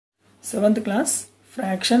7th class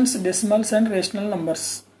Fractions, Decimals and Rational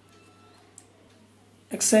Numbers.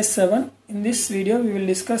 Exercise 7. In this video we will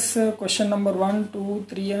discuss question number 1, 2,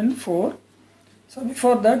 3 and 4. So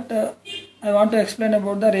before that I want to explain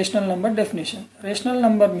about the rational number definition. Rational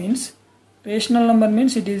number means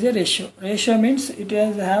it is a ratio. Ratio means it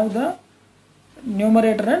has have the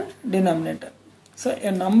numerator and denominator. So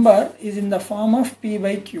a number is in the form of p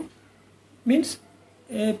by q. Means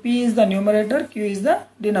p is the numerator, q is the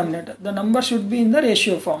denominator. The number should be in the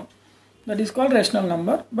ratio form. That is called rational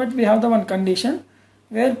number. But we have the one condition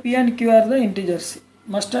where p and q are the integers.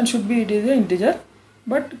 Must and should be it is an integer.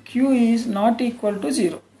 But q is not equal to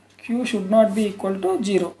 0. Q should not be equal to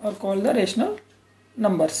 0 or called the rational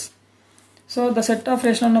numbers. So the set of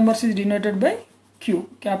rational numbers is denoted by q,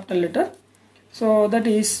 capital letter. So that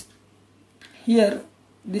is here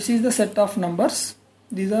this is the set of numbers.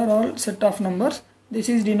 These are all set of numbers. This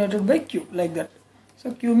is denoted by q like that.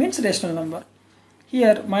 So q means rational number.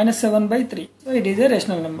 Here minus 7 by 3. So it is a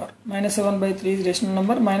rational number. Minus 7 by 3 is rational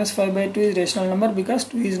number. Minus 5 by 2 is rational number because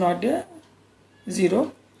 2 is not a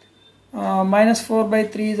 0. Minus 4 by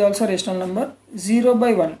 3 is also rational number. 0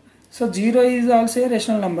 by 1. So 0 is also a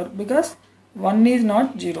rational number because 1 is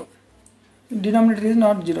not 0. Denominator is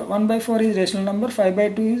not 0. 1 by 4 is rational number. 5 by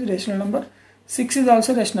 2 is rational number. 6 is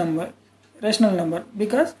also rational number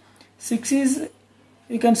because 6 is,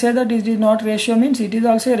 you can say that it is not ratio means it is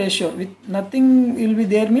also a ratio. With nothing will be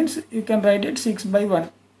there means you can write it 6 by 1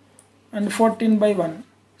 and 14 by 1.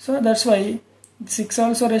 So that's why 6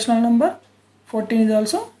 also rational number, 14 is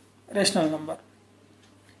also rational number.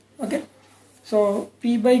 Okay. So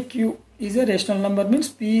p by q is a rational number means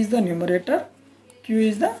p is the numerator, q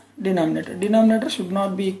is the denominator. Denominator should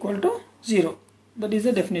not be equal to 0. That is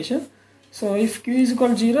the definition. So if q is equal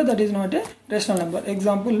to 0, that is not a rational number.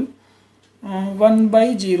 Example 1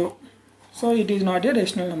 by 0. So it is not a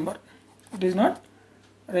rational number. It is not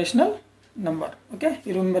rational number. Okay,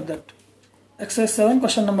 you remember that. Exercise 7,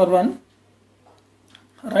 question number 1.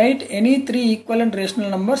 Write any 3 equivalent rational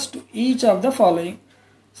numbers to each of the following.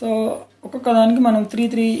 So ఒక్కొక్క దానికి మనం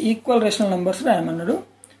 3 equal rational numbers రాయమన్నాడు.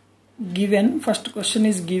 Given, first question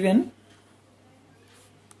is given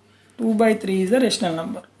 2 by 3 is a rational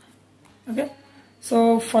number. Okay, so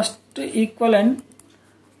first equivalent,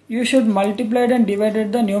 you should multiply and divided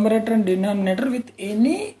the numerator and denominator with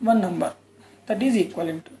any one number that is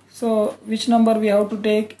equivalent. So which number we have to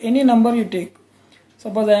take? Any number you take.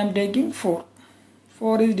 Suppose I am taking 4.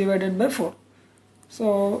 4 is divided by 4. So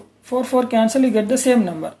 4 cancel, you get the same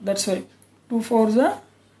number. That's why 2 4s are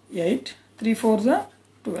 8, 3 4s are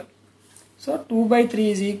 12. So 2 by 3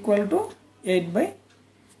 is equal to 8 by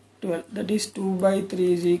 12. That is 2 by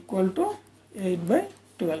 3 is equal to 8 by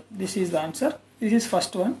 12. This is the answer. This is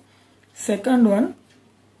first one. Second one,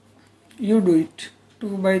 you do it.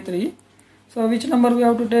 2 by 3. So which number we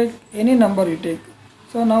have to take? Any number you take.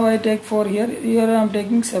 So now I take 4 here. Here I am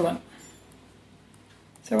taking 7.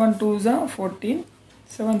 7 2s are 14.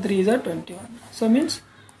 7 3s are 21. So means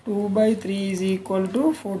 2 by 3 is equal to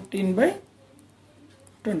 14 by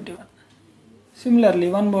 21. Similarly,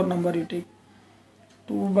 one more number you take.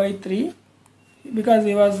 2 by 3, because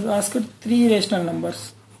he was asked 3 rational numbers,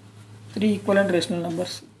 3 equivalent rational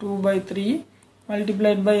numbers. 2 by 3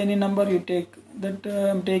 multiplied by any number you take. That I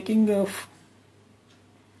am taking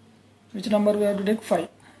which number we have to take? 5.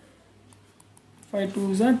 5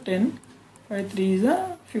 2s are 10. 5 3s are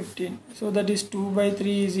 15. So that is 2 by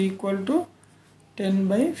 3 is equal to 10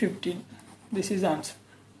 by 15. This is the answer.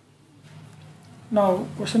 Now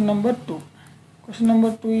question number 2. Question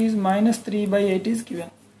number 2 is minus 3 by 8 is given.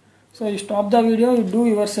 So you stop the video, you do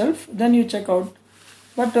yourself, then you check out.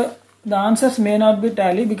 But the answers may not be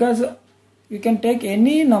tally because you can take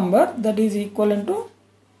any number that is equivalent to.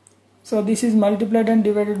 So this is multiplied and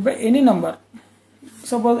divided by any number.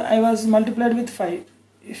 Suppose I was multiplied with 5.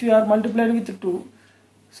 If you are multiplied with 2,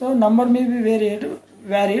 so number may be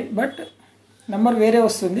varied, but number వేరే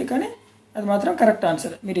వస్తుంది కానీ అది మాత్రం correct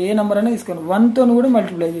answer. మీరు ఏ number అనేది తీసుకోండి, 1తో కూడా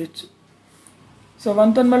multiply చేయొచ్చు. సో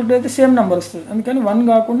 1తో మల్టిప్లై అయితే సేమ్ నెంబర్ వస్తుంది, అందుకని 1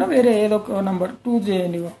 కాకుండా వేరే ఏదో ఒక నెంబర్ 2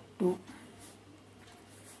 చేయండి. 2.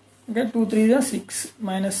 Okay, 2 3 is 6.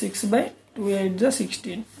 Minus 6 by 2 8 is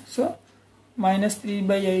 16. So minus 3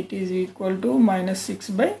 by 8 is equal to minus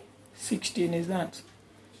 6 by 16 is the answer.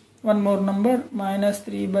 One more number, minus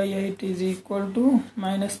 3 by 8 is equal to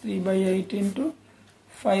minus 3 by 8 into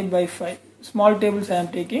 5 by 5. Small tables I am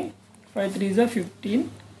taking. 5 3s are 15.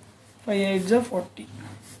 5 8s are 40.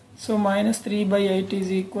 So minus 3 by 8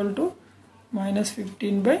 is equal to minus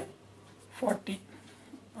 15 by 40.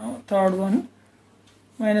 Third one,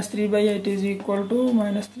 minus 3 by 8 is equal to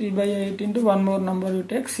minus 3 by 8 into one more number you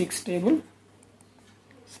take, 6 table.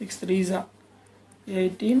 6 3s are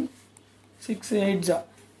 18, 6 8s are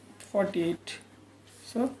 48.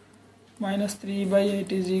 So minus 3 by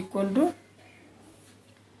 8 is equal to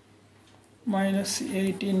minus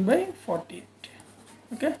 18 by 48.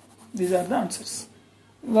 Okay, these are the answers.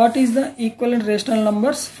 What is the equivalent rational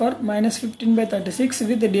numbers for minus 15 by 36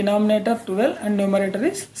 with the denominator 12 and numerator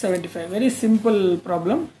is 75? Very simple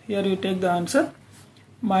problem. Here you take the answer.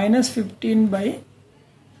 Minus 15 by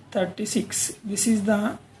 36. This is the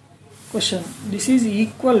question. This is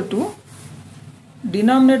equal to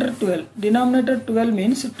denominator 12. Denominator 12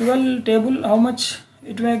 means 12 table how much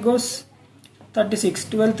it may goes 36.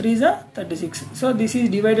 12 3s are 36. So this is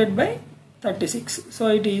divided by 36. So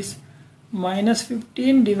it is minus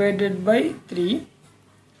 15 divided by 3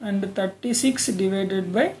 and 36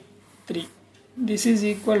 divided by 3. This is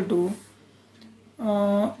equal to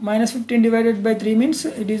minus 15 divided by 3 means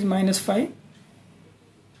it is minus 5.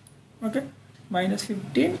 Okay, minus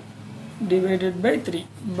 15 divided by 3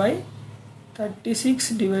 by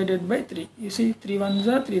 36 divided by 3. You see 3 1s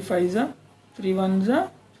are 3 5s are 3 1s are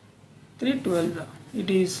 3 12s are. It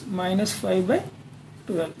is minus 5 by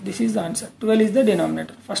 12. This is the answer. 12 is the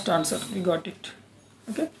denominator. First answer we got it.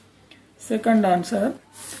 Okay. Second answer,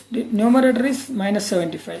 the numerator is minus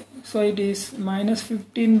 75. So it is minus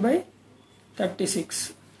 15 by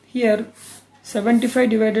 36. Here 75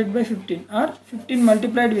 divided by 15 or 15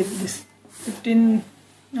 multiplied with this. 15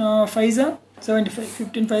 5s are 75.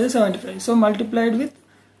 15 5s are 75. So multiplied with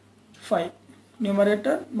 5.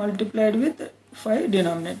 Numerator multiplied with 5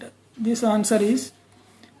 denominator. This answer is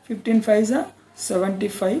 15 5s are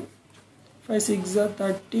 75, 5 6 are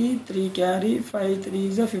 30, 3 carry, 5 3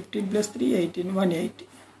 is 15 plus 3 18, 180.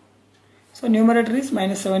 So numerator is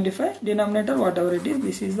minus 75, denominator whatever it is,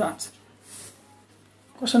 this is the answer.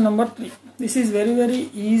 Question number 3. This is very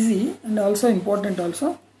easy and also important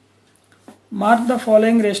also. Mark the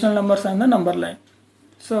following rational numbers on the number line.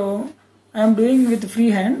 So I am doing with free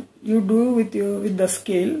hand, you do with the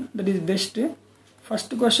scale, that is best.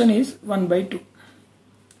 First question is 1 by 2.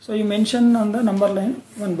 So you mention on the number line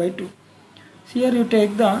 1 by 2. Here you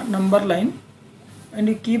take the number line and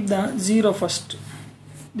you keep the 0 first.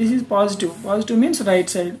 This is positive. Positive means right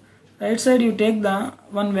side. Right side you take the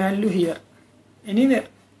 1 value here. Anywhere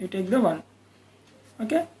you take the 1.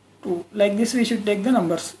 Okay. 2. Like this we should take the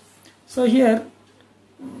numbers. So here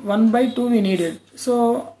 1 by 2 we needed.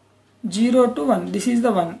 So 0 to 1. This is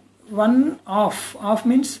the 1. 1 off. Off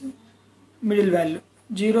means middle value.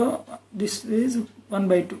 0. This is 1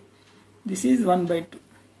 by 2. This is 1 by 2.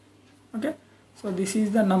 Okay. So this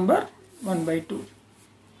is the number 1 by 2.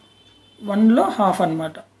 1 లో half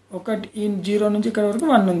అన్నమాట. ఒకటి ఈ 0 నుంచి ఇక్కడ వరకు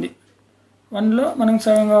 1 ఉంది. 1 లో మనం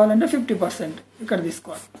సగం కావాలంటే 50% ఇక్కడ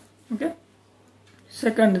తీసుకోవాలి. ఓకే.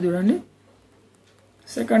 సెకండ్ చూడండి.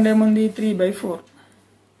 సెకండ్ ఏముంది 3 by 4.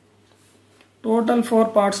 టోటల్ 4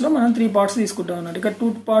 పార్ట్స్ లో మనం 3 పార్ట్స్ తీసుకుంటాం అన్నమాట. ఇక్కడ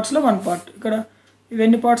 2 పార్ట్స్ లో 1 పార్ట్. ఇక్కడ ఇవి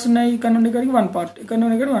ఎన్ని పార్ట్స్ ఉన్నాయి? ఇక్కడ నుండి ఇక్కడికి 1 పార్ట్, ఇక్కడ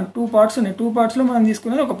నుండి ఇక్కడ 2 పార్ట్స్ ఉన్నాయి. 2 పార్ట్స్లో మనం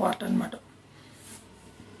తీసుకునేది ఒక పార్ట్ అనమాట.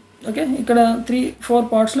 ఓకే. ఇక్కడ 4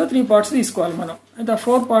 పార్ట్స్లో 3 పార్ట్స్ తీసుకోవాలి మనం. అయితే ఆ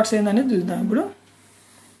 4 పార్ట్స్ ఏందనేది చూద్దాం ఇప్పుడు.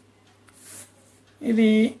 ఇది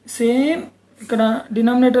సేమ్ ఇక్కడ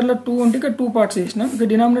డినామినేటర్లో 2 ఉంటే ఇక్కడ 2 పార్ట్స్ వేసినాం. ఇక్కడ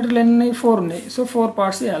డినామినేటర్లో ఎన్ని ఉన్నాయి? 4 ఉన్నాయి. సో 4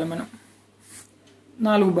 పార్ట్స్ వేయాలి మనం.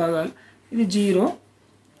 4 భాగాలు. ఇది 0,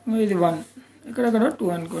 ఇది 1, ఇక్కడ 2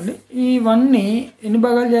 అనుకోండి. ఈ 1ని ఎన్ని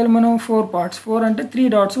భాగాలు చేయాలి మనం? 4 పార్ట్స్. 4 అంటే 3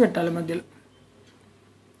 డాట్స్ పెట్టాలి మధ్యలో.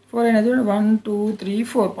 4 అనేది 1 2 3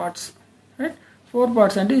 4 పార్ట్స్. రైట్. 4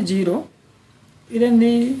 పార్ట్స్ అంటే 0.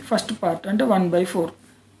 ఇదేంది? ఫస్ట్ పార్ట్ అంటే 1 by 4.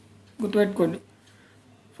 గుర్తుపెట్టుకోండి.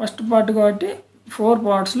 ఫస్ట్ పార్ట్ కాబట్టి 4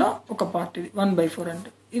 పార్ట్స్లో ఒక పార్ట్ ఇది 1 by 4 అంటే.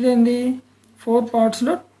 ఇదేంది? 4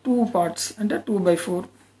 పార్ట్స్లో 2 పార్ట్స్ అంటే 2 by 4.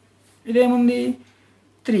 ఇదేముంది?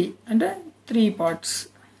 3 అంటే 3 పార్ట్స్.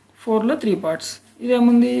 4లో 3 పార్ట్స్.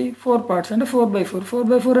 ఇదేముంది? 4 పార్ట్స్ అంటే 4 by 4. 4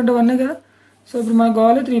 by 4 అంటే 1 కదా. సో ఇప్పుడు మనకు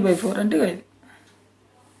కావాలి 3 by 4 అంటే ఇది.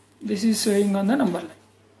 This is sowing on the number line.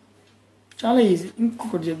 చాలా ఈజీ.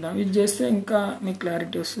 ఇంకొకటి చేద్దాం. ఇది చేస్తే ఇంకా మీకు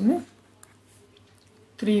క్లారిటీ వస్తుంది.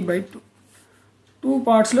 3 by 2. 2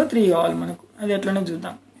 పార్ట్స్లో 3 కావాలి మనకు. అది ఎట్లనే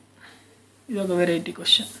చూద్దాం. ఇది ఒక వెరైటీ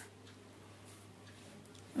క్వశ్చన్.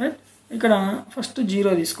 రైట్. ఇక్కడ ఫస్ట్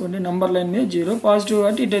 0 తీసుకోండి. నంబర్ లైన్ మీద 0. పాజిటివ్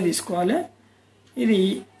కాబట్టి ఇటే తీసుకోవాలి. ఇది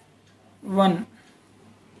 1,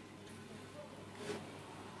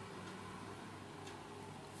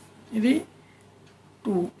 ఇది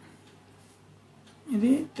 2,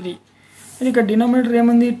 ఇది 3. ఇది ఇక్కడ డినామినేటర్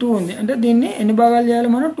ఏముంది? 2 ఉంది. అంటే దీన్ని ఎన్ని భాగాలు చేయాలి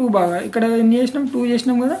మనం? 2 భాగాలు. ఇక్కడ ఎన్ని చేసినాం? 2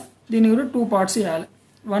 చేసినాం కదా. దీన్ని కూడా 2 పార్ట్స్ చేయాలి.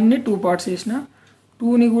 1ని 2 పార్ట్స్ చేసిన,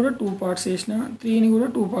 2ని కూడా 2 పార్ట్స్ చేసిన, 3ని కూడా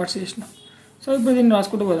 2 పార్ట్స్ చేసిన. సో ఇప్పుడు దీన్ని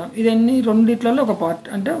రాసుకుంటూ పోదాం. ఇది ఎన్ని? రెండిట్లలో ఒక పార్ట్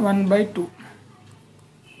అంటే 1 by 2.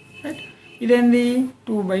 రైట్. ఇదేంది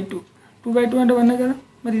 2/2. 2/2 అంటే 1 కదా.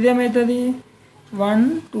 మరి ఇదేమవుతుంది 1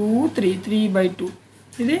 2 3 3/2.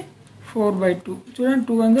 ఇది 4/2. చూడండి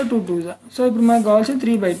 2 1 2 2. సో ఇప్పుడు మనకు కావాల్సిన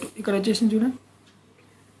 3/2 ఇక్కడ వచ్చేసింది చూడండి.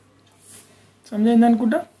 సమజైంది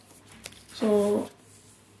అనుకుంటా. సో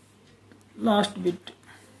లాస్ట్ బిట్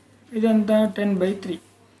ఇదంతా 10/3.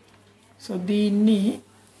 సో దీన్ని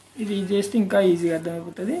ఇది చేస్తే ఇంకా ఈజీగా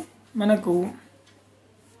అర్థమైపోతుంది మనకు.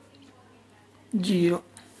 0.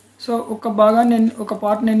 సో ఒక భాగాన్ని ఒక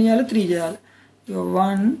పార్ట్ని ఎన్ని చేయాలి 3 చేయాలి.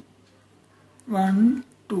 1 1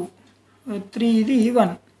 2 3 ఇది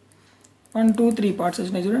 1 1 2 3 పార్ట్స్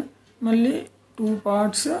వచ్చినాయి చూడండి. మళ్ళీ 2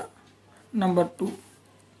 పార్ట్స్ నెంబర్ 2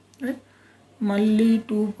 రైట్. మళ్ళీ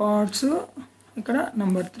 2 పార్ట్స్ ఇక్కడ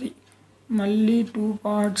నెంబర్ 3. మళ్ళీ 2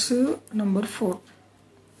 పార్ట్స్ నెంబర్ 4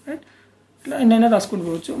 రైట్. ఇట్లా ఎన్నైనా రాసుకుంటూ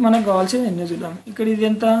పోవచ్చు. మనకు కావాల్సింది ఎన్నో చూద్దాం. ఇక్కడ ఇది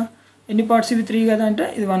ఎంత ఎన్ని పార్ట్స్ ఇవి 3 కదా అంటే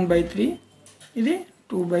ఇది 1/3, ఇది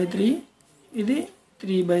 2/3, ఇది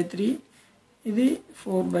 3/3, ఇది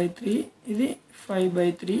 4/3, ఇది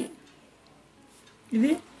 5/3,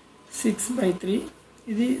 ఇది 6/3,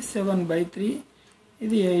 ఇది 7/3,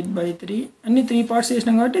 ఇది 8/3. అన్ని 3 పార్ట్స్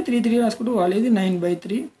చేసినాం కాబట్టి 3 3 రాసుకుంటూ పోవాలి. ఇది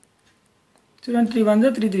 9/3. చూడండి 3 1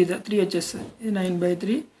 3 3 3 వచ్చేస్తుంది. ఇది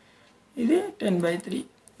 9/3, ఇది 10/3.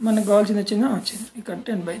 మనకు కావాల్సింది వచ్చిందా వచ్చింది ఇక్కడ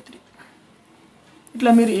 10/3. ఇట్లా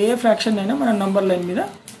మీరు ఏ ఫ్రాక్షన్ అయినా మన నంబర్ లైన్ మీద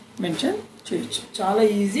మెన్షన్ చేయొచ్చు. చాలా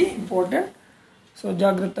ఈజీ, ఇంపార్టెంట్. సో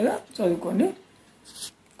జాగ్రత్తగా చదువుకోండి.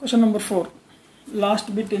 Question number 4, last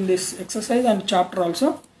bit in this exercise and chapter also.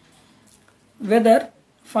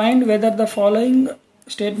 Find whether the following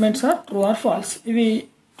statements are true or falls. ఇవి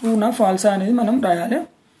ట్రూనా ఫాల్సా అనేది మనం రాయాలి.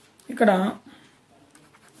 ఇక్కడ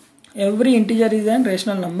every integer is and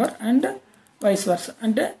rational number and vice వర్స.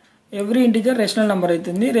 అంటే ఎవ్రీ ఇంటిజర్ రేషనల్ నెంబర్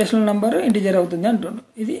అవుతుంది, rational number integer అవుతుంది అంటుండు.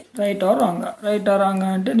 ఇది right are Ranga. Right are రాంగా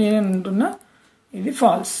అంటే నేను అంటున్నా ఇది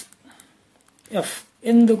ఫాల్స్. ఎఫ్.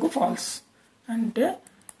 ఎందుకు ఫాల్స్ అంటే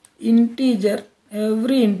integer,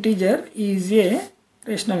 every integer is a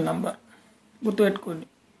rational number. గుర్తుపెట్టుకోండి,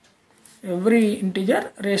 ఎవ్రీ ఇంటిజర్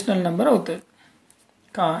రేషనల్ నెంబర్ అవుతుంది.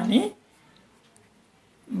 కానీ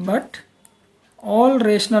but all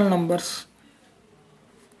rational numbers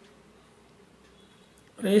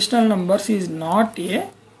is not a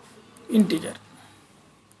integer.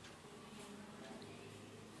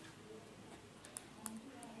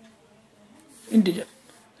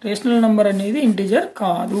 Rational number అనేది ఇంటిజర్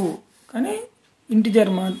కాదు, కానీ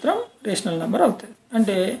ఇంటిజర్ మాత్రం రేషనల్ నెంబర్ అవుతుంది.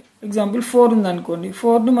 అంటే ఎగ్జాంపుల్ 4 ఉందనుకోండి,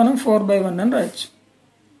 4ని మనం 4/1 అని రాయొచ్చు,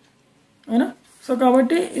 అవునా. సో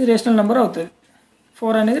కాబట్టి ఇది రేషనల్ నెంబర్ అవుతుంది.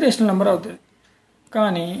 4 అనేది రేషనల్ నెంబర్ అవుతుంది.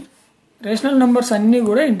 కానీ రేషనల్ నెంబర్స్ అన్నీ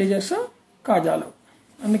కూడా ఇంటిజర్స్ కాజాలవు,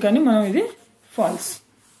 అందుకని మనం ఇది falls.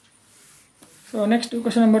 So next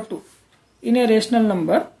question number 2. In a rational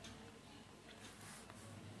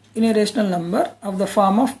number of the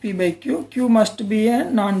form of p/q, q must be a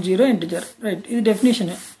non-zero integer. Right. ఇది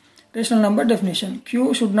definition, rational number definition. q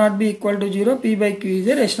should not be equal to 0. p/q is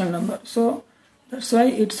a rational number. So that's why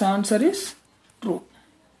its answer is true.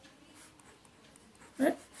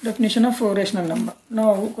 Right? Definition of rational number. Now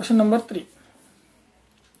question number 3.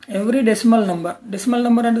 Every decimal number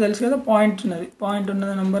అంటే తెలుసు కదా, point ఉన్న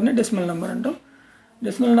నెంబర్ని decimal number అంటాం.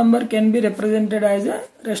 Decimal number can be represented as a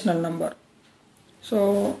rational number. So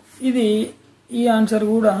ఇది ఈ answer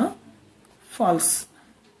కూడా falls.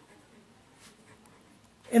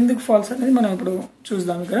 ఎందుకు ఫాల్స్ అనేది మనం ఇప్పుడు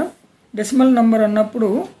చూద్దాం. ఇక్కడ డెసిమల్ నెంబర్ అన్నప్పుడు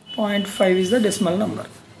 0.5 ఈజ్ ద డెసిమల్ నెంబర్.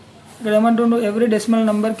 ఇక్కడ ఏమంటుండు, every decimal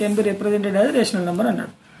number can be represented as rational number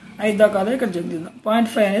అన్నాడు. అయిద్దా కాదా ఇక్కడ చెక్ చేద్దాం.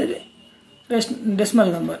 0.5 అనేది డెసిమల్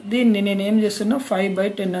నెంబర్. దీన్ని నేను ఏం చేస్తున్నా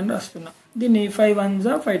 5/10 అని రాస్తున్నా. దీన్ని 5 1s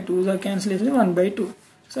 5 2s క్యాన్సిల్ చేసి 1/2.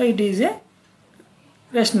 So it is a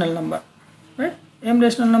rational number. Right. ఏం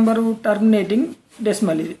రేషనల్ నెంబరు? Terminating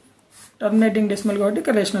decimal. ఇది టర్మినేటింగ్ డెసిమల్ కాబట్టి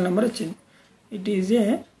ఇక్కడ రేషనల్ నెంబర్ వచ్చింది. It is a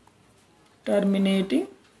terminating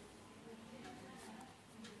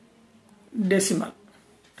decimal.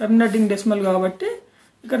 Terminating decimal కాబట్టి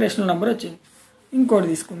ఇక్కడ రేషనల్ నెంబర్ వచ్చింది. ఇంకోటి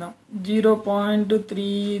తీసుకుందాం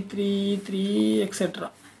 0.333 ఎక్సెట్రా.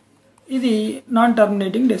 ఇది నాన్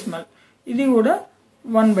టర్మినేటింగ్ డెసిమల్. ఇది కూడా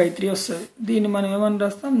 1/3 వస్తుంది. దీన్ని మనం ఏమని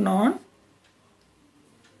రాస్తాం? నాన్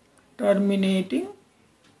టర్మినేటింగ్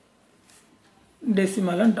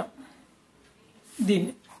డెసిమల్ అంటాం.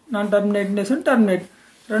 దీన్ని నాన్ టర్మినేటింగ్ డెసిమల్, టర్మినేట్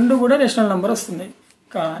రెండు కూడా రేషనల్ నెంబర్ వస్తుంది.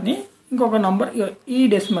 కానీ ఇంకొక నంబర్ ఈ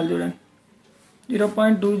డెసిమల్ చూడండి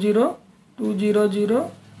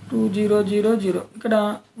 0.202000 ఇక్కడ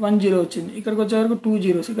 1 0 వచ్చింది. ఇక్కడికి వచ్చే వరకు 2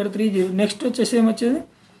 zeros, ఇక్కడ 3 zeros. నెక్స్ట్ వచ్చేసి ఏమొచ్చేది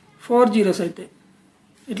 4 zeros అయితే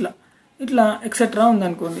ఇట్లా ఎక్సెట్రా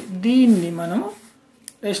ఉందనుకోండి. దీన్ని మనం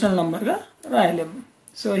rational నెంబర్గా రాయలేము.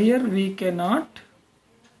 So here we cannot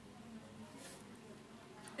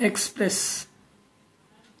express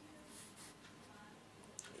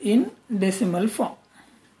in decimal form.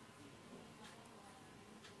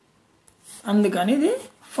 అందుకని ఇది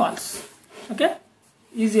ఫాల్స్. ఓకే,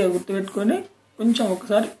 ఈజీగా గుర్తుపెట్టుకొని కొంచెం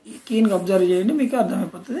ఒకసారి కీన్గా అబ్జర్వ్ చేయండి, మీకు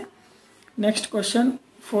అర్థమైపోతుంది. Next question,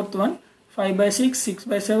 fourth one. 5/6,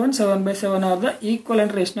 6/7, 7/7 are the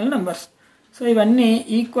equivalent rational numbers. So ఇవన్నీ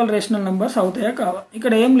ఈక్వల్ రేషనల్ నెంబర్స్ అవుతాయా కావా?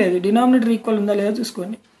 ఇక్కడ ఏం లేదు, డినామినేటర్ ఈక్వల్ ఉందా లేదా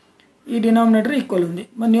చూసుకోండి. ఈ డినామినేటర్ ఈక్వల్ ఉంది,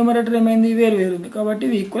 మరి న్యూమరేటర్ ఏమైంది, వేరు వేరు ఉంది, కాబట్టి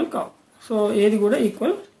ఇవి ఈక్వల్ కావు. సో ఏది కూడా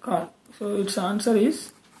ఈక్వల్ కాదు. So it's answer is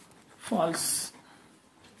false.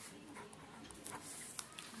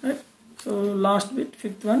 Right. So last bit,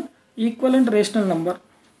 fifth one. Equivalent rational number.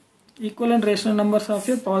 Equivalent rational numbers of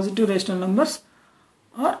a positive rational numbers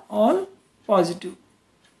are all positive.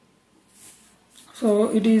 So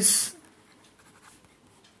it is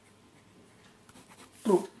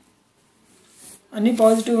true. Any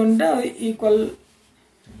positive unte equal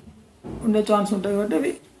unde chance untayi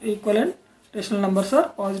kabatti equivalent rational numbers are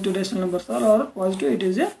positive, rational numbers are all positive, it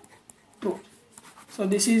is a true. So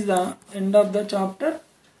this is the end of the chapter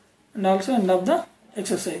and also end of the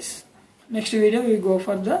exercise. Next video we go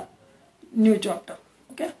for the new chapter.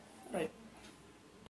 Okay, right.